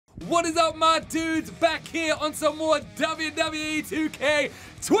What is up, my dudes? Back here on some more WWE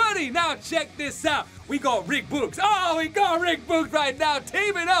 2K20. Now check this out. We got Rick Boogs. Oh, we got Rick Boogs right now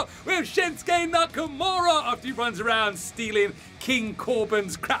teaming up with Shinsuke Nakamura after he runs around stealing King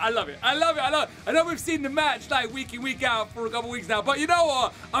Corbin's crap. I love it. I love it. I love it. I know we've seen the match like week in, week out for a couple weeks now, but you know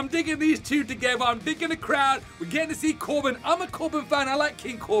what? I'm digging these two together. I'm digging the crowd. We're getting to see Corbin. I'm a Corbin fan. I like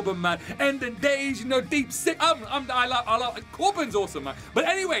King Corbin, man. And the days, you know, deep sick. I love Corbin's awesome, man. But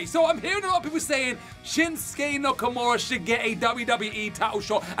anyway, so I'm hearing a lot of people saying Shinsuke Nakamura should get a WWE title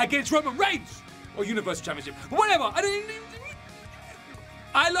shot against Roman Reigns or Universal Championship. But whatever.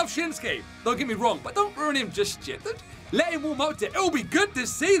 I love Shinsuke. Don't get me wrong, but don't ruin him just yet. Let him warm up to it. It'll be good to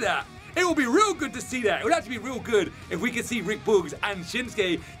see that. It will be real good to see that. It would actually be real good if we could see Rick Boogs and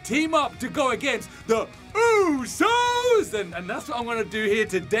Shinsuke team up to go against the USOS. And that's what I'm going to do here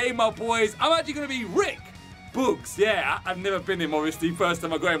today, my boys. I'm actually going to be Rick Boogs. Yeah, I've never been him, obviously. First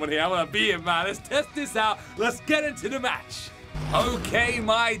time I got him on here. I want to be him, man. Let's test this out. Let's get into the match. Okay,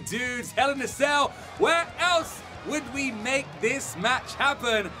 my dudes. Hell in a Cell. Where else would we make this match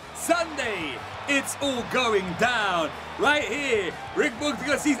happen? Sunday, it's all going down. Right here, Rick Boogs, you're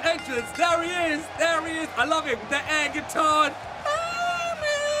gonna see his entrance. There he is, there he is. I love him, the air guitar.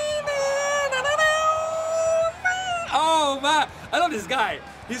 Oh man, I love this guy.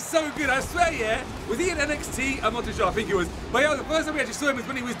 He's so good, I swear, yeah. Was he in NXT? I'm not too sure, I think he was. But yeah, the first time we actually saw him was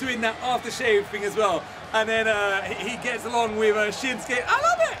when he was doing that aftershave thing as well. And then he gets along with Shinsuke. I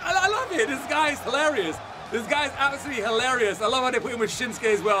love it, I love it. This guy is hilarious. This guy's absolutely hilarious. I love how they put him with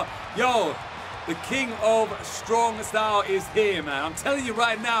Shinsuke as well. Yo, the king of strong style is here, man. I'm telling you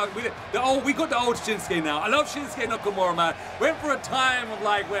right now, we got the old Shinsuke now. I love Shinsuke Nakamura, man. Went for a time of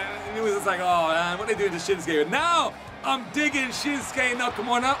like, where it was just like, oh man, what are they doing to Shinsuke? But now, I'm digging Shinsuke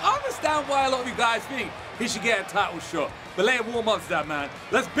Nakamura. Now, I understand why a lot of you guys think he should get a title shot. But let him warm up to that, man.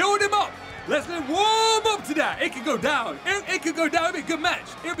 Let's build him up. Let's let him warm up to that. It could go down. It could go down. It'll be a good match.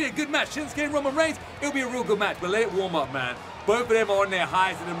 It'll be a good match. Shinsuke and Roman Reigns, it'll be a real good match. But let it warm up, man. Both of them are on their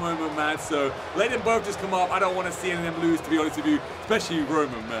highs at the moment, man. So let them both just come up. I don't want to see any of them lose, to be honest with you. Especially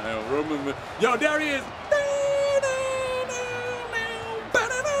Roman, man. Roman, man. Yo, there he is.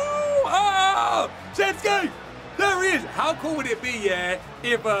 Oh, Shinsuke. There he is. How cool would it be, yeah,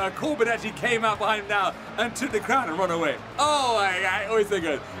 if Corbin actually came out behind him now and took the crown and run away? Oh my God, always so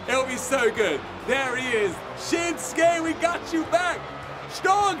good. It'll be so good. There he is. Shinsuke, we got you back.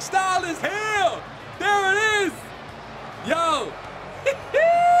 Strong style is here. There it is. Yo.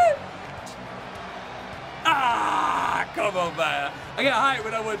 Come on, man. I get hyped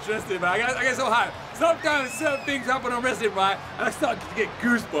when I watch wrestling, man. I get so hyped. Sometimes certain things happen on wrestling, right? And I start to get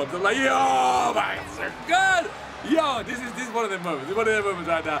goosebumps. I'm like, yo, man, it's so good. Yo, this is one of them moments. It's one of them moments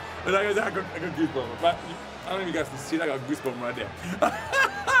right now. But I got goosebumps. But I don't know if you guys can see. I got goosebumps right there.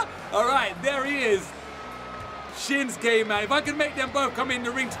 All right, there he is. Shinsuke, man. If I could make them both come in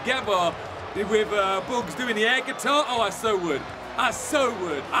the ring together with Boogs doing the air guitar, oh, I so would. I so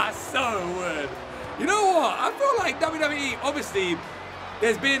would. I so would. You know what? I feel like WWE, obviously,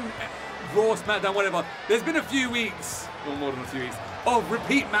 there's been Raw, SmackDown, whatever. There's been a few weeks, or more than a few weeks, of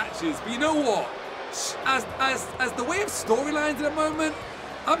repeat matches. But you know what? As the way of storylines at the moment,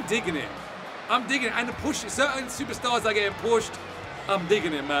 I'm digging it. I'm digging it. And the push, certain superstars are getting pushed. I'm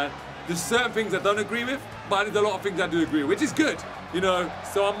digging it, man. There's certain things I don't agree with, but there's a lot of things I do agree with, which is good, you know.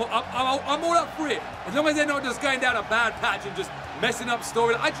 So I'm all up for it. As long as they're not just going down a bad patch and just messing up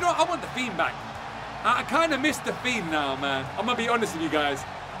story. You know, I want the Fiend back. I kind of miss the Fiend now, man. I'm gonna be honest with you guys.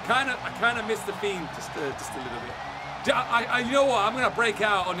 I kind of miss the Fiend just a little bit. You know what? I'm gonna break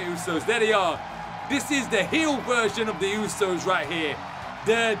out on the Usos. There they are. This is the heel version of the Usos right here.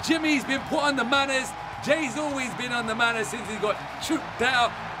 The Jimmy's been put on the manners. Jay's always been on the manners since he got choked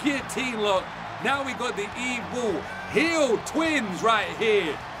out, guillotine lock. Now we got the evil heel twins right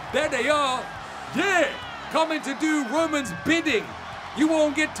here. There they are. Yeah, coming to do Roman's bidding. You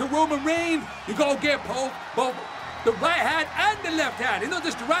won't get to Roman Reigns. You gotta get both the right hand and the left hand. It's not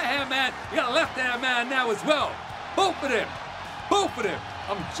just the right hand man. You got a left hand man now as well. Both of them. Both of them.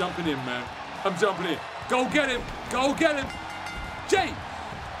 I'm jumping in, man. I'm jumping in. Go get him. Go get him. Jay.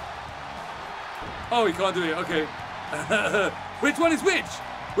 Oh, he can't do it. Okay. Which one is which?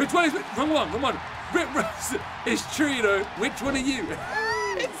 Which one is which? Wrong one. Wrong one. It's true, you know. Which one are you?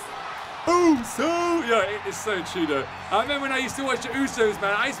 Uso. Yeah, it's so true, though. I remember when I used to watch the Usos,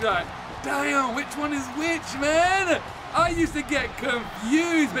 man. I used to be like, damn, which one is which, man? I used to get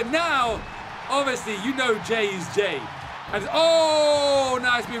confused, but now, obviously, you know Jay is Jay. And oh,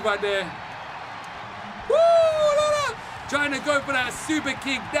 nice move right there. Woo! Trying to go for that super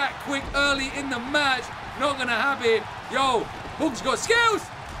kick that quick early in the match. Not gonna have it. Yo, Boogs got skills.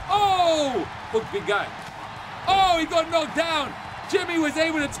 Oh! Look, big guy. Oh, he got knocked down. Jimmy was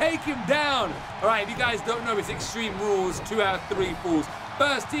able to take him down. All right, if you guys don't know, it's Extreme Rules, 2 out of 3 falls.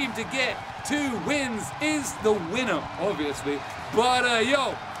 First team to get 2 wins is the winner, obviously. But,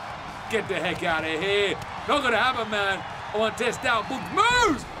 yo, get the heck out of here. Not gonna happen, man. I want to test out Boogs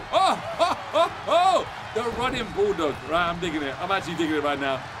moves. Oh. The running bulldog. Right, I'm digging it. I'm actually digging it right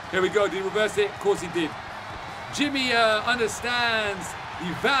now. Here we go. Did he reverse it? Of course he did. Jimmy understands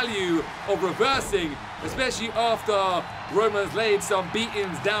the value of reversing, especially after Roman's laid some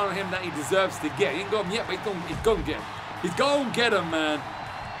beatings down on him that he deserves to get. He ain't got him yet, but he's gonna get him. He's gonna get him, man.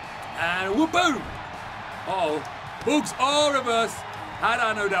 And whoop boom. Uh-oh. Boogs all reverse. How did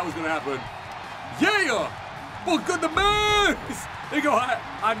I know that was gonna happen? Yeah! Book good the moves! There you go.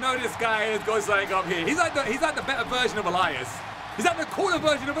 I know this guy has got something up here. He's like the better version of Elias. He's like the cooler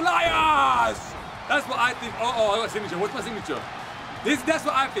version of Elias! That's what I think. Oh, I got a signature. What's my signature? That's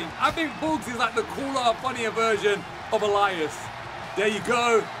what I think. I think Boogs is like the cooler, funnier version of Elias. There you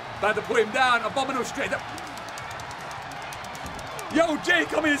go. About to put him down. Abominable stretch. Yo, Jay,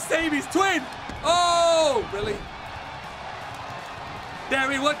 come in and save his twin. Oh, really?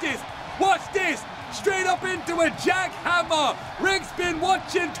 Derry, watch this. Watch this. Straight up into a jackhammer. Rick's been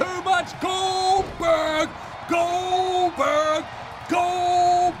watching too much Goldberg. Goldberg.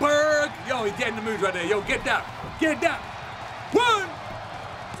 Goldberg. Yo, he's getting the moves right there. Yo, get that. Get that. 1,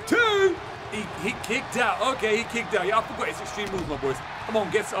 2. He kicked out. Okay, he kicked out. Yeah, I forgot it's Extreme Rules, my boys. I'm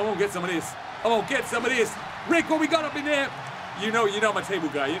gonna get some of this. I'm gonna get some of this. Rick, what we got up in there? You know my table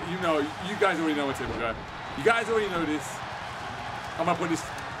guy. You guys already know my table guy. You guys already know this. I'm gonna put this,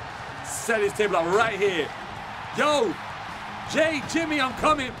 set this table up right here. Yo, Jay, Jimmy, I'm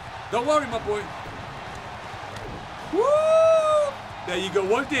coming. Don't worry, my boy. Woo! There you go.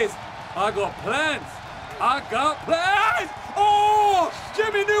 Watch this. I got plans. I got plans. Oh,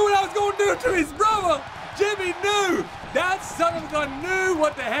 Jimmy knew what I was going to do to his brother. Jimmy knew. That son of a gun knew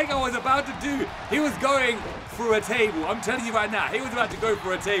what the heck I was about to do. He was going through a table. I'm telling you right now, he was about to go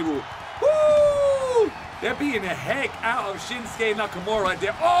for a table. Woo! They're beating the heck out of Shinsuke Nakamura right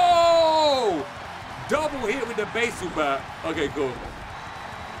there. Oh! Double hit with the baseball bat. Okay, cool.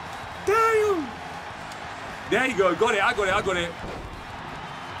 Damn! There you go. Got it. I got it.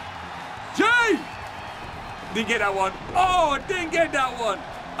 Jay! Didn't get that one. Oh, I didn't get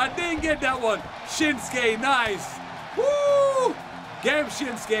that one. Shinsuke, nice. Woo! Get him,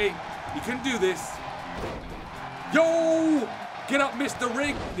 Shinsuke. You can do this. Yo! Get up, Mr.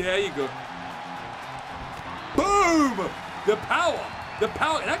 Ring. There you go. Boom! The power.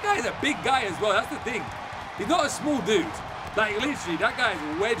 That guy's a big guy as well. That's the thing. He's not a small dude. Like, literally, that guy's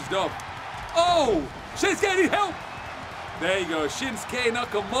wedged up. Oh! Shinsuke needs help. There you go. Shinsuke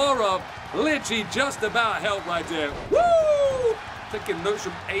Nakamura. Literally just about help right there. Woo! Taking notes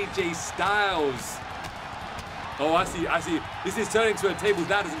from AJ Styles. Oh, I see. This is turning into a tables,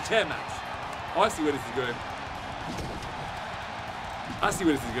 ladders, and chair match. Oh, I see where this is going.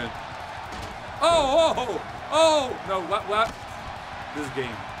 Oh, no, what? This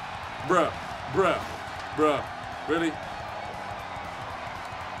game. Bruh. Really?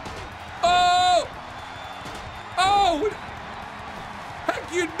 Oh! What the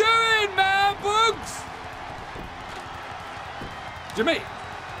heck you doing, man, Boogs?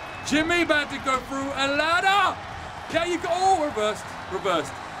 Jimmy about to go through a ladder. There you go. Oh, reversed.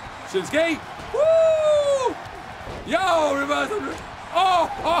 Shinsuke. Woo! Yo, reverse.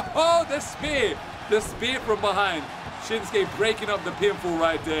 Oh, the spear from behind. Shinsuke breaking up the pinfall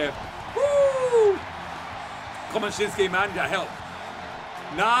right there. Woo! Come on, Shinsuke, man, you got help.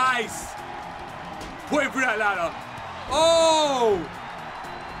 Nice. Put him through that ladder. Oh!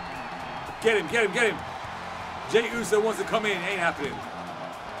 Get him. Jey Uso wants to come in. Ain't happening.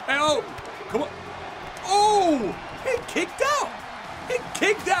 Hey, oh! Come on. Oh! He kicked out.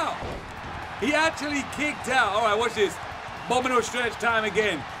 He actually kicked out. All right, watch this. Abominable stretch time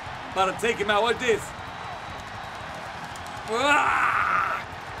again. About to take him out. Watch this. Ah!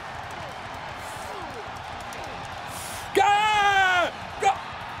 Go!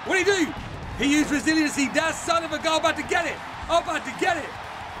 What did he do? He used resiliency. That son of a gun about to get it. I'm about to get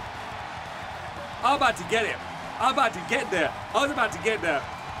there. I was about to get there.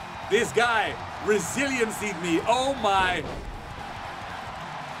 This guy resiliency'd me. Oh my.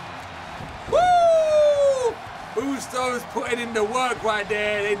 Woo! Usos putting in the work right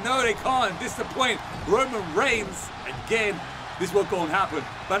there. They know they can't disappoint Roman Reigns. Again, this is what's going to happen.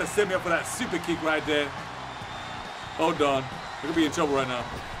 About to send me up for that super kick right there. Hold on. We're going to be in trouble right now.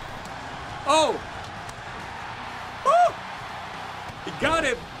 Oh! He got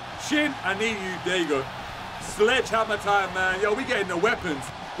him. Shin, I need you. There you go. Sledgehammer time, man. Yo, we getting the weapons.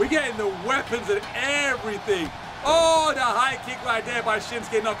 We're getting the weapons and everything. Oh, the high kick right there by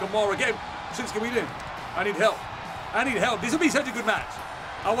Shinsuke Nakamura. Get him. Shinsuke, what are you doing? I need help. I need help. This will be such a good match.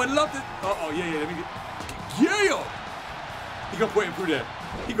 I would love to. Yeah. Let me get. Yeah! He gonna put him through there.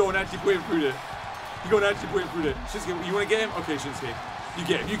 He gonna actually put him through there. Shinsuke, you wanna get him? Okay, Shinsuke. You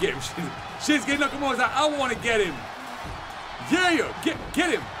get him. Shinsuke Nakamura's like, I wanna get him. Yeah! Get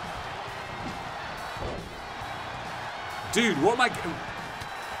him. Dude, what am I getting?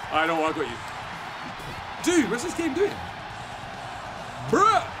 I know, I got you. Dude, what's this game doing?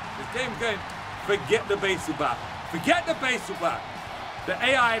 Bruh! This game's going, forget the base super. Forget the base super. The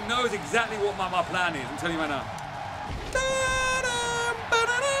AI knows exactly what my plan is. I'm telling you right now.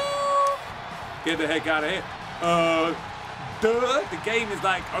 Get the heck out of here. The game is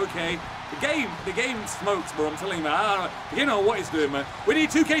like, okay. The game smokes, bro. I'm telling you, man. I don't know. You know what it's doing, man. We need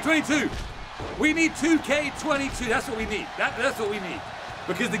 2K22. We need 2K22. That's what we need. That's what we need.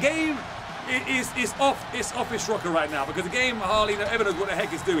 Because the game is off its rocker right now. Because the game hardly ever knows what the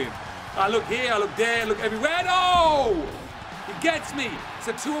heck it's doing. I look here, I look there, I look everywhere. No! He gets me. It's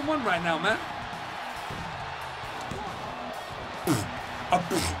a 2-on-1 right now, man.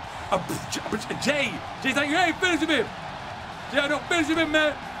 Jay's like, hey, finish with him. Jay, I don't finish with him,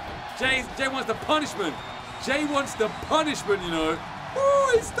 man. Jay wants the punishment. Jay wants the punishment, you know.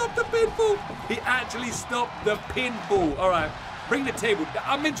 Oh, he stopped the pinfall. He actually stopped the pinfall. All right, bring the table.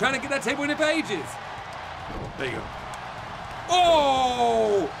 I've been trying to get that table in it for ages. There you go.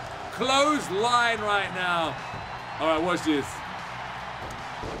 Oh, close line right now. All right, watch this.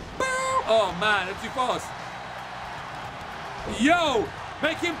 Oh, man, that's too fast. Yo,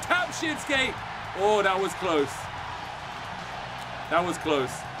 make him tap, Shinsuke. Oh, that was close. That was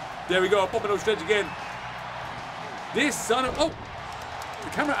close. There we go, popping on stretch again. This son of... Oh, the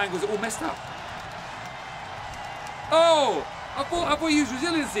camera angles are all messed up. Oh, I thought he used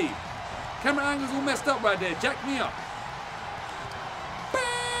resiliency. Camera angles all messed up right there. Jack me up.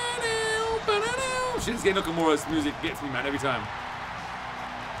 Shinsuke Nakamura's music gets me, man, every time.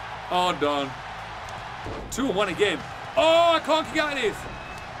 Oh, done. 2-on-1 again. Oh, I can't kick out of this.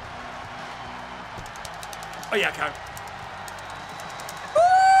 Oh, yeah, I can.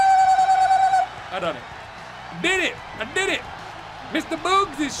 I done it. Did it. I did it. Mr.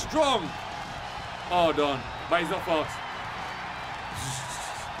 Boogs is strong. Oh, done. But he's not fast.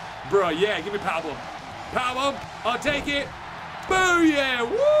 Bro, yeah, give me powerbomb. Powerbomb. I'll take it. Boo, yeah.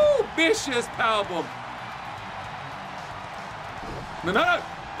 Woo. Vicious powerbomb. No.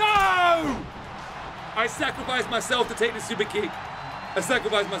 I sacrificed myself to take the super kick. I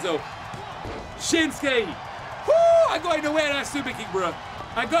sacrificed myself. Shinsuke. Woo! I got in the way of that super kick, bro.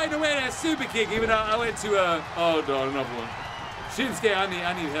 I got in the way of that super kick, even though I went to oh, no, another one. Shinsuke, I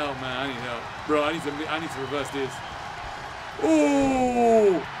need help, man. I need help, bro. I need to reverse this.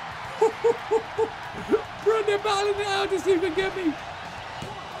 Ooh. Bro, they're battling it out to see if they can get me.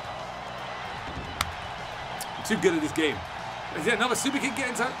 I'm too good at this game. Is there another super kick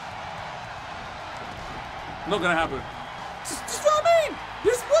getting time? Not gonna happen. Just what I mean.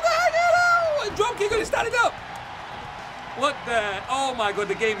 What the heck? Drop kick and started up. What the? Oh my god,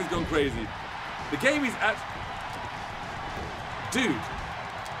 the game is going crazy. The game is dude.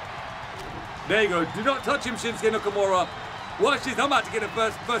 There you go. Do not touch him, Shinsuke Nakamura. Watch this. I'm about to get the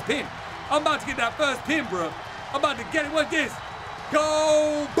first pin. I'm about to get that first pin, bro. I'm about to get it. Watch this.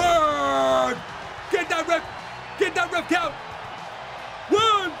 Go burn. Get that ref count.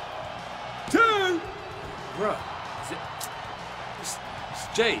 1, 2. Bro, is it? It's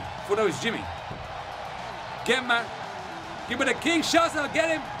Jay. I thought that was Jimmy. Get him, man. Give me the king shots. I'll get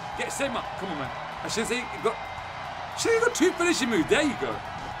him. Save him up. Come on, man. I should say you got 2 finishing moves. There you go.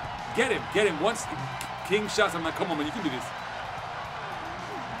 Get him. Once king shots. I'm like, come on, man. You can do this.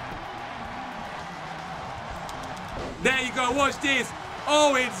 There you go. Watch this.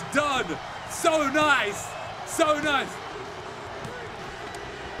 Oh, it's done. So nice. So nice.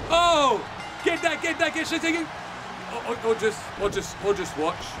 Oh, get that. Shinsuke. Or just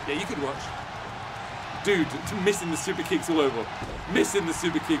watch. Yeah, you can watch. Dude, missing the super kicks all over.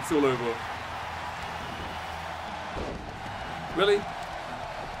 Really?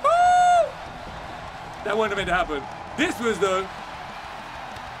 Woo! That wouldn't have meant to happen. This was the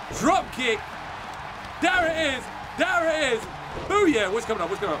drop kick. There it is. Booyah. What's coming up?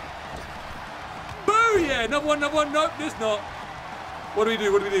 Booyah. Another one. Nope, this not. What do we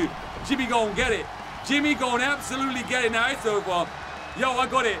do? Jimmy gonna get it. Jimmy gonna absolutely get it now. It's over. Yo, I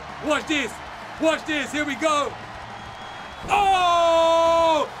got it. Watch this. Here we go.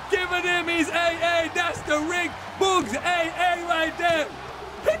 Oh! Giving him his AA. That's the ring. Boogs AA right there.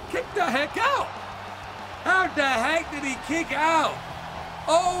 He kicked the heck out. How the heck did he kick out?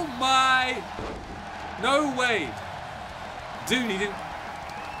 Oh my. No way. Dude, he didn't.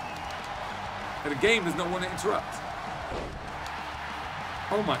 The game does not want to interrupt.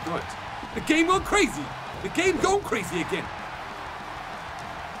 Oh my God. The game gone crazy. The game gone crazy again.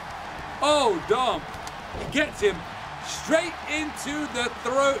 Oh, damn. He gets him straight into the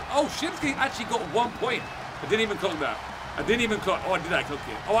throat. Oh, Shinsuke actually got 1 point. I didn't even clock that. I didn't even clock. Oh, did I clock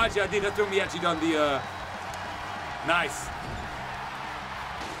it? Oh, actually, I did. That's when we actually done the. Nice.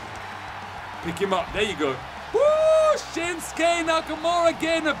 Pick him up. There you go. Woo! Shinsuke Nakamura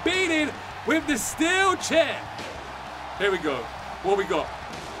getting a beating with the steel chair. Here we go. What we got?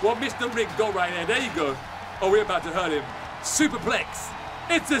 What Mr. Rick got right there. There you go. Oh, we're about to hurt him. Superplex.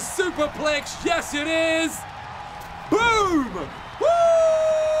 It's a superplex. Yes, it is. Boom!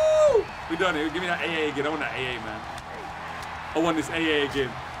 Woo! We done it. Give me that AA again. I want that AA, man. I want this AA again.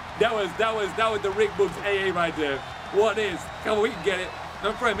 That was the Rick Boogs AA right there. What is? Come on, we can get it.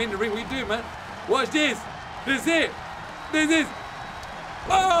 Don't throw him in the ring. What you do, man? Watch this. This is it. This is.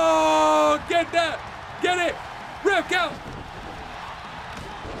 Oh, get that. Get it. Ref count.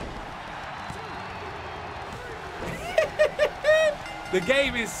 The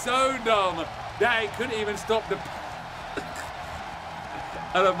game is so dumb that it couldn't even stop the.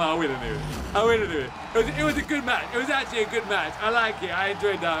 I don't mind. I win anyway. I win anyway. It was a good match. It was actually a good match. I like it. I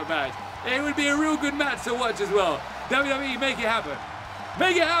enjoyed that match. It would be a real good match to watch as well. WWE, make it happen.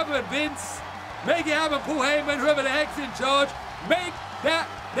 Make it happen, Vince. Make it happen, Paul Heyman, whoever the heck's in charge. Make that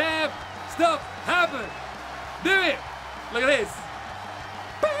damn stuff happen. Do it. Look at this.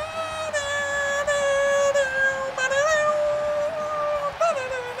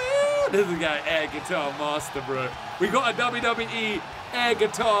 This is a guy, air guitar master, bro. We got a WWE air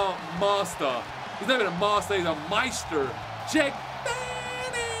guitar master. He's not even a master, he's a meister. Check.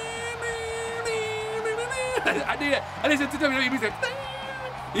 I did it. I listened to WWE music.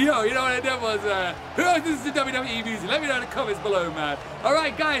 Yo, you know what that was? Who else listens to WWE music? Let me know in the comments below, man. All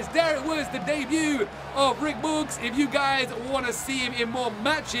right, guys, there it was, the debut of Rick Boogs. If you guys want to see him in more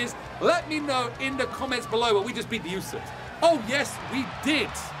matches, let me know in the comments below. But we just beat the USOS. Oh, yes, we did.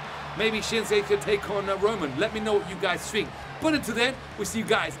 Maybe Shinsuke could take on Roman. Let me know what you guys think. But until then, we'll see you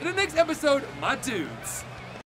guys in the next episode, my dudes.